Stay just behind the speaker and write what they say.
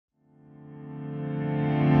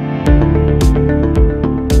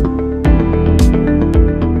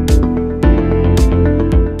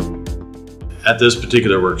At this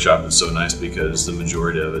particular workshop, it's so nice because the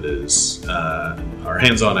majority of it is our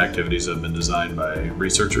hands-on activities have been designed by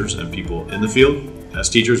researchers and people in the field. As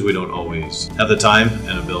teachers, we don't always have the time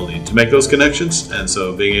and ability to make those connections, and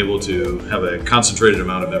so being able to have a concentrated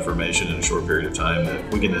amount of information in a short period of time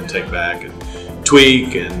that we can then take back and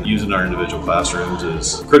tweak and use in our individual classrooms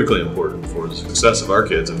is critically important for the success of our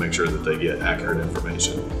kids and make sure that they get accurate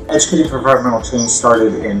information. Educating for Environmental Change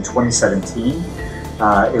started in 2017.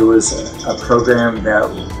 It was a program that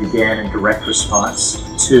began in direct response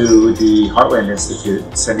to the Heartland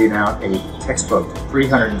Institute sending out a textbook to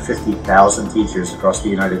 350,000 teachers across the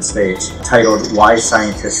United States titled Why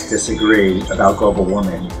Scientists Disagree About Global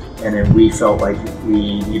Warming. And then we felt like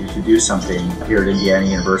we needed to do something here at Indiana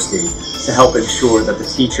University to help ensure that the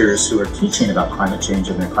teachers who are teaching about climate change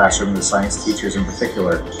in their classroom, the science teachers in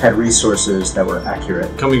particular, had resources that were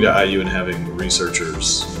accurate. Coming to IU and having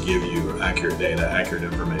researchers give you accurate data, accurate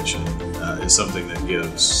information is something that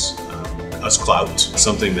gives us clout,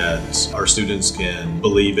 something that our students can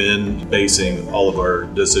believe in, basing all of our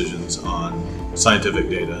decisions on scientific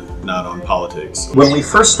data, not on politics. When we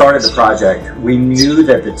first started the project, we knew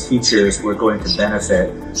that the teachers were going to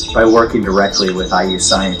benefit by working directly with IU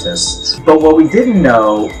scientists. But what we didn't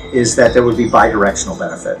know is that there would be bidirectional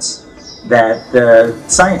benefits, that the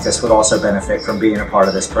scientists would also benefit from being a part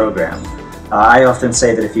of this program. I often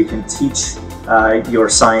say that if you can teach your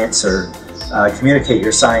science or communicate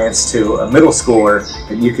your science to a middle schooler,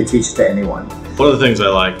 then you can teach it to anyone. One of the things I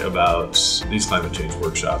like about these climate change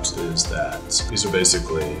workshops is that these are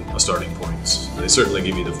basically a starting point. They certainly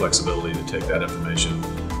give you the flexibility to take that information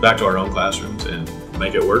back to our own classrooms and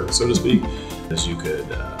make it work, so to speak. As you can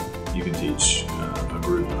teach a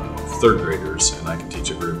group of third graders and I can teach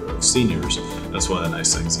a group of seniors. That's one of the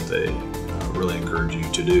nice things that they really encourage you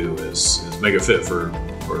to do is make it fit for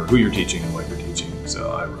who you're teaching and what you're teaching.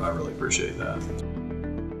 So I really appreciate that.